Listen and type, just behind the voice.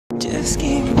Just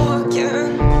keep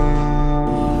walking.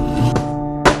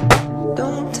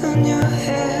 Don't turn your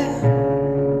head.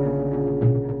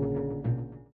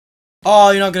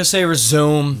 Oh, you're not gonna say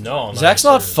resume? No, Zach's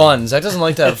not fun. Zach doesn't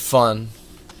like to have fun.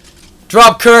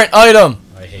 Drop current item!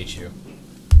 I hate you.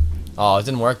 Oh, it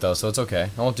didn't work though, so it's okay.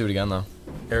 I won't do it again though.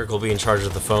 Eric will be in charge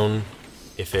of the phone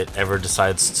if it ever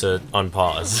decides to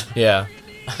unpause. Yeah.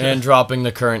 And dropping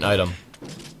the current item.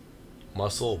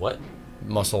 Muscle, what?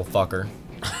 Muscle fucker.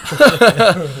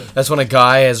 That's when a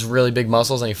guy has really big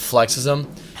muscles and he flexes them,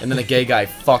 and then a gay guy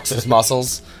fucks his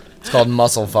muscles. It's called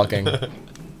muscle fucking.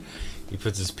 He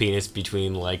puts his penis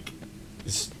between, like,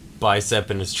 his bicep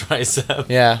and his tricep.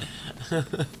 Yeah.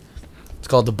 It's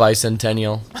called the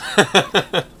bicentennial.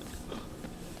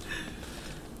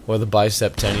 Or the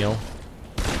biceptennial.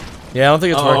 Yeah, I don't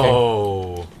think it's working.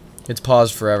 Oh. It's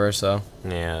paused forever, so.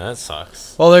 Yeah, that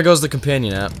sucks. Well, there goes the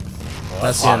companion app. Well,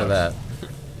 That's the end of that.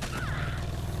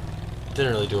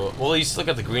 Didn't really do it. Well, you still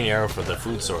got the green arrow for the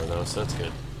food store, though, so that's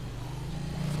good.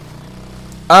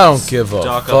 I don't give a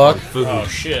Stock up on fuck. food. Oh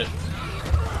shit.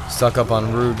 Stuck up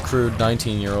on rude, crude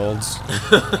 19-year-olds.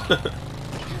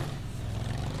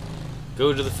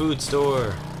 Go to the food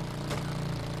store.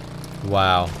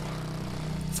 Wow.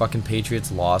 Fucking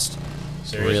Patriots lost.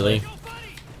 Seriously? Really?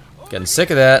 Getting sick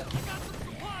of that.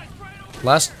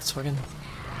 Last fucking.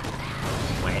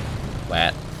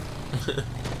 Wet.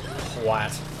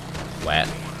 What? Wet.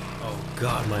 Oh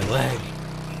god, my leg.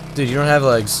 Dude, you don't have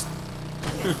legs.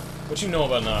 What you know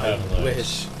about not having legs?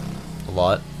 Wish. A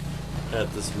lot.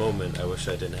 At this moment, I wish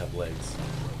I didn't have legs.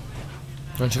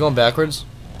 Aren't you going backwards?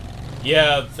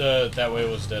 Yeah, that way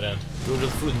was dead end. Go to the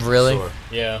food Really? store.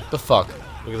 Yeah. The fuck?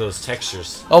 Look at those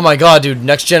textures. Oh my god, dude.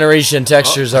 Next generation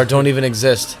textures don't even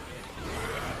exist.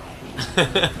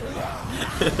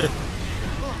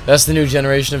 That's the new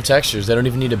generation of textures. They don't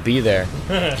even need to be there.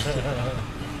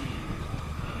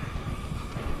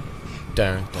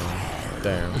 Down, down,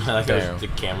 down, I like down. how the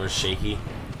camera's shaky.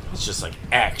 It's just like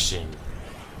action.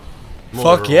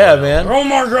 Fuck yeah, man. Oh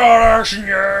my god, action,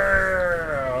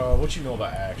 yeah! What you know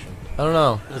about action? I don't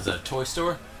know. What is that, a toy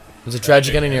store? There's a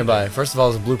tragic ending nearby. First of all,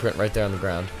 there's a blueprint right there on the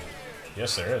ground.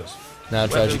 Yes, there is. Now,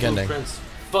 tragic Weapon ending. blueprints,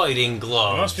 fighting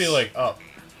gloves. It must be like up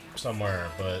somewhere,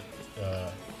 but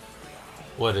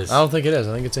What is? I don't think it is.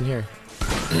 I think it's in here.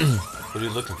 What are you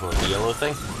looking for? The yellow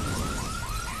thing?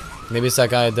 Maybe it's that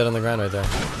guy dead on the ground right there.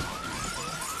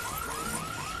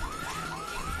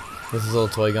 This is a little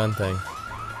toy gun thing.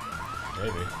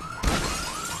 maybe.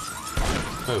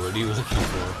 Wait, what are you looking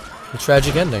for? The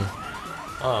tragic ending.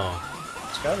 Oh.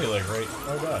 It's gotta be like right.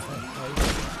 Oh god. Hey.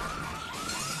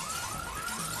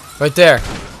 Right there.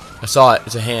 I saw it.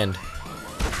 It's a hand.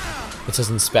 It says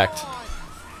inspect.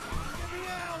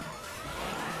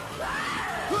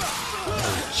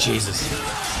 Jesus.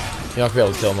 You're not gonna be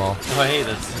able to kill them all. Oh, hey,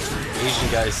 that's Asian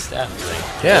guy's staff thing.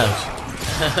 Yeah.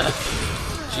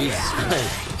 Jesus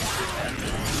Christ.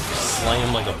 Slay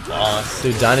him like a boss.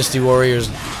 Dude, Dynasty Warriors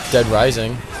Dead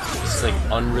Rising. Just like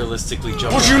unrealistically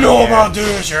jumping. What you know about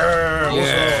this? Yeah.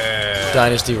 Yeah.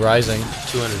 Dynasty Rising.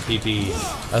 200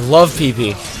 PPs. I love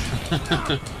PP.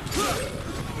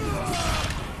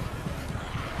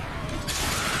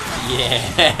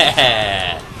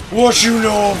 Yeah. What you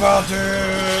know about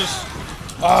this?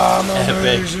 I'm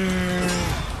Epic.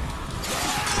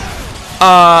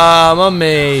 I'm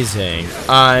amazing.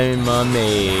 I'm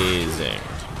amazing.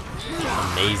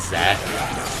 Amazing.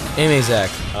 Amazing.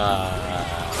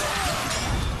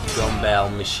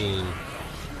 Gumball machine.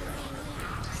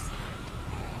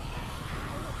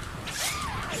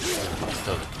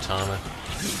 Still the katana.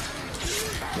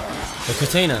 The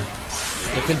katana.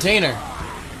 The container.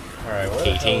 Alright, where the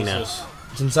hell Katana. is this?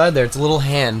 It's inside there. It's a little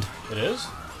hand. It is?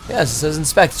 Yes, it says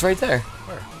inspect. It's right there.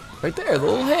 Where? Right there, the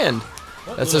little hand.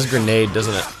 What That says little- grenade,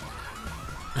 doesn't it?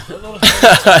 what little-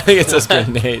 I think it says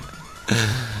grenade.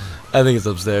 I think it's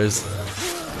upstairs.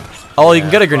 Oh, you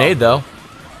can get a grenade though.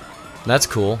 That's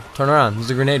cool. Turn around. There's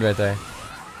a grenade right there.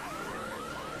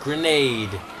 Grenade.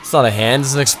 It's not a hand.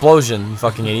 It's an explosion. You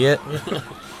fucking idiot.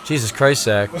 Jesus Christ,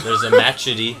 Zach. There's a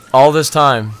machete. All this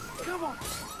time.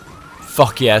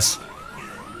 Fuck yes.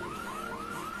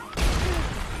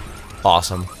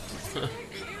 Awesome.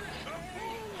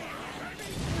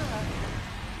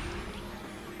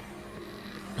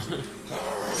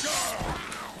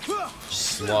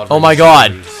 Oh my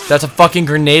god. That's a fucking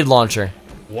grenade launcher.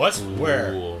 What?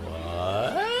 Where?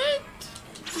 What?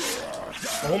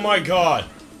 Oh my god.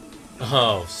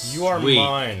 Oh, You are sweet.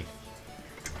 mine.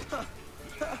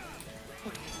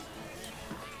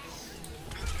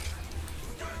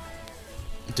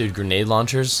 Dude, grenade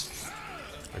launchers?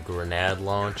 A grenade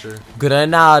launcher.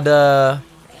 Grenada.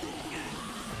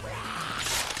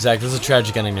 Zach, there's a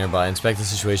tragic ending nearby. Inspect the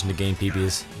situation to gain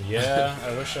PBs. Yeah,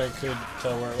 I wish I could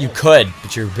tell where it was. You could,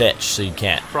 but you're a bitch, so you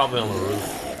can't. Probably on the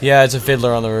roof. Yeah, it's a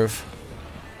Fiddler on the roof.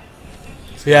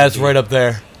 Yeah, it's right up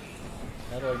there.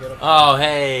 How do I get up? Oh,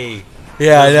 hey.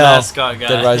 Yeah, I Those know. mascot guys.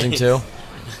 Dead Rising 2.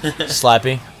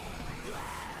 Slappy.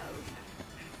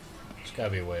 There's gotta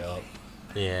be a way up.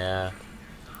 Yeah.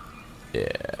 Yeah.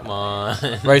 Come on.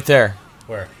 Right there.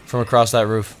 Where? From across that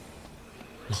roof.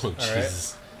 Oh,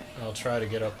 Jesus. I'll try to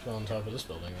get up on top of this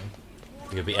building then. It's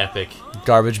gonna be epic.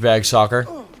 Garbage bag soccer.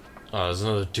 Oh, there's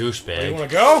another Oh, you douchebag. wanna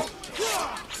go?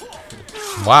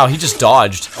 Wow, he just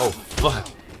dodged. Oh, fuck.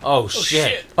 Oh,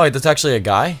 shit. Oh, wait, that's actually a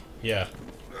guy? Yeah.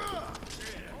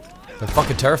 They're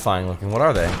fucking terrifying looking. What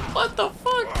are they? What the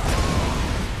fuck?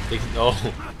 Oh.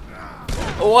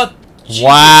 What?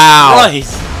 Wow.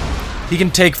 Jesus Christ. He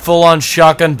can take full-on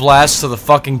shotgun blasts to the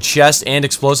fucking chest and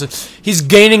explosive. He's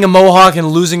gaining a mohawk and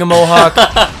losing a mohawk.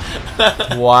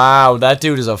 Wow, that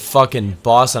dude is a fucking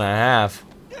boss and a half.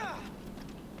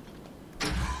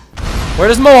 Where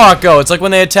does mohawk go? It's like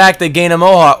when they attack, they gain a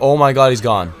mohawk. Oh my god, he's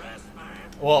gone.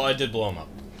 Well, I did blow him up.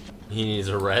 He needs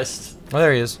a rest. Oh,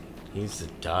 there he is. He needs to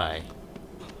die.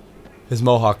 His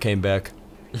mohawk came back.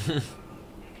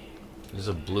 There's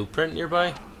a blueprint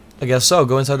nearby? I guess so.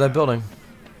 Go inside that building.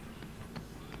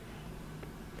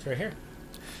 It's right here.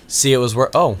 See, it was where...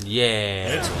 Oh,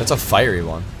 Yeah. that's a fiery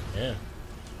one. Yeah.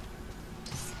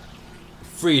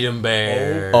 Freedom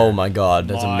Bear. Oh my god,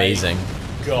 that's My amazing.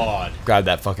 God. Grab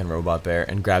that fucking robot bear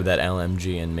and grab that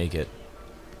LMG and make it.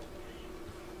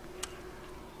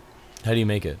 How do you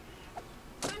make it?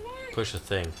 Push a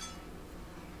thing.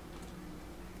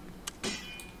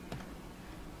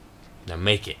 Now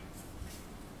make it.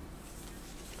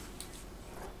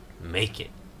 Make it.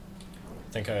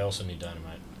 I think I also need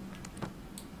dynamite.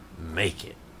 Make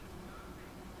it.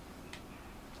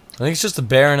 I think it's just a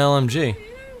bear and LMG.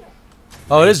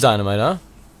 Oh, it is dynamite, huh?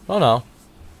 Oh no.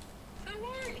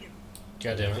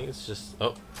 God I damn think it. it's just...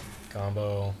 Oh.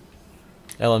 Combo.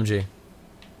 LMG.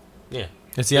 Yeah.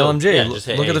 It's the No, LMG. yeah, just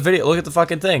hit Look A. at the video. Look at the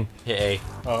fucking thing. Hit A.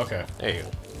 Oh, okay. There you go.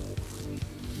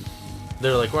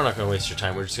 They're like, we're not going to waste your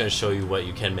time. We're just going to show you what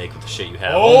you can make with the shit you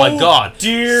have. Oh, my god!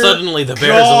 Dear Suddenly the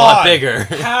bear is a lot God. bigger.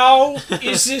 How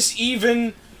is this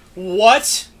even...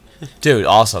 What? Dude,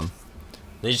 awesome.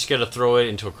 They just got to throw it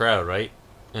into a crowd, right?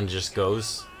 And it just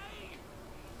goes.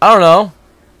 I don't know.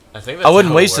 I think that's I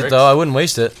wouldn't how waste it works. though. I wouldn't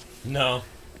waste it. No.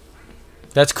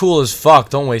 That's cool as fuck.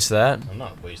 Don't waste that. I'm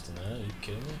not wasting that. Are you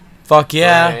kidding me? Fuck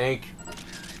yeah. Frank.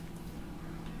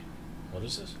 What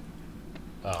is this?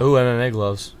 Ooh, MMA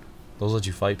gloves. Those let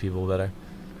you fight people better.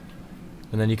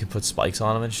 And then you can put spikes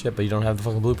on them and shit, but you don't have the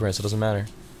fucking blueprint, so it doesn't matter.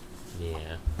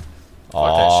 Yeah.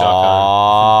 Fuck that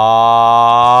shotgun.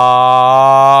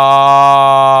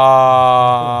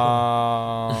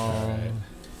 Alright.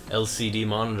 LCD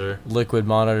monitor. Liquid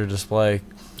monitor display.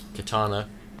 Katana.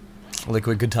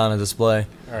 Liquid katana display.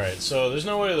 Alright, so there's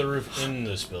no way to the roof in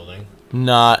this building.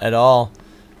 Not at all.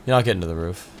 You're not getting to the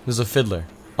roof. There's a fiddler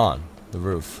on the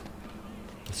roof.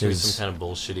 There's Here's- some kind of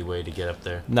bullshitty way to get up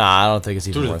there. Nah, I don't think it's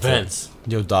even Through the worth vents.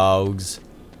 it. Yo, dogs.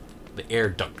 The air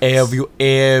ducts. Have you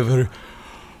ever...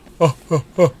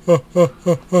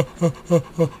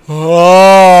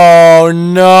 Oh,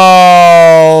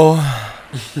 no.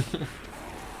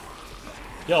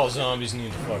 Y'all zombies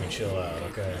need to fucking chill out,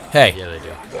 okay? Hey, Yeah, they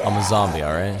do. I'm a zombie,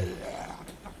 alright?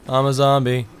 I'm a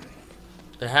zombie.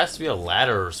 There has to be a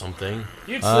ladder or something.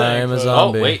 You'd I'm think, a but-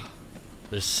 zombie. Oh, wait.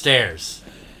 There's stairs.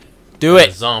 Do A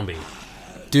it. zombie.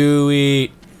 Do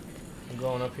it. I'm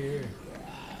going up here.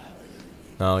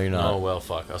 No, you're Oh, not. well,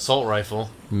 fuck. Assault rifle.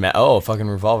 Oh, a fucking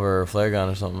revolver or a flare gun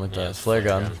or something like that. it's Flare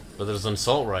gun. But there's an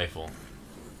assault rifle.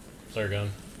 Flare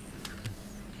gun.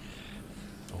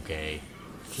 Okay.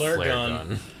 Flare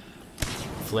gun.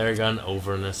 Flare gun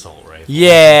over an assault rifle.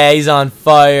 Yeah, he's on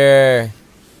fire.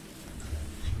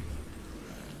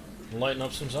 Lighten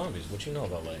up some zombies. What you know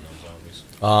about lighting up zombies?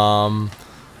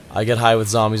 I get high with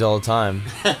zombies all the time.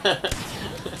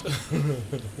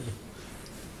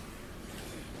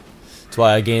 That's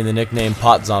why I gained the nickname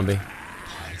Pot Zombie.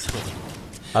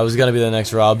 I was gonna be the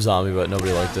next Rob Zombie, but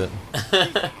nobody liked it.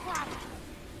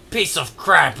 Piece of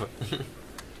crap! No,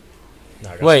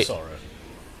 I got Wait. assault rifle.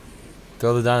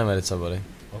 Throw the dynamite at somebody.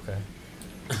 Okay.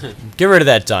 Get rid of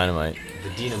that dynamite. The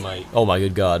dynamite. Oh my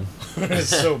good god. It's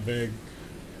so big.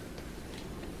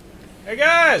 Hey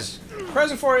guys!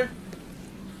 Present for you!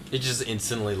 It just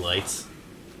instantly lights.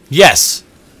 Yes!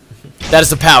 That is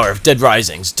the power of Dead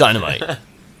Rising's dynamite. I'm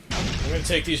gonna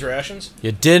take these rations.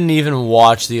 You didn't even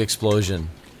watch the explosion.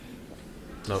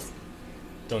 Nope.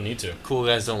 Don't need to. Cool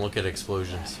guys don't look at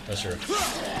explosions. That's true.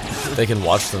 They can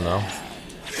watch them though.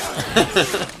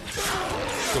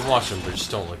 You can watch them, but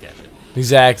just don't look at it.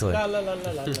 Exactly. La, la, la,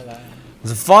 la, la, la.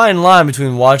 There's a fine line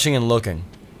between watching and looking.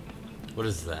 What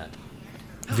is that?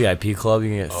 VIP club, you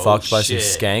can get Oh, fucked by some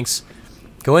shit. skanks.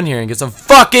 Go in here and get some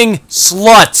fucking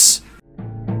sluts!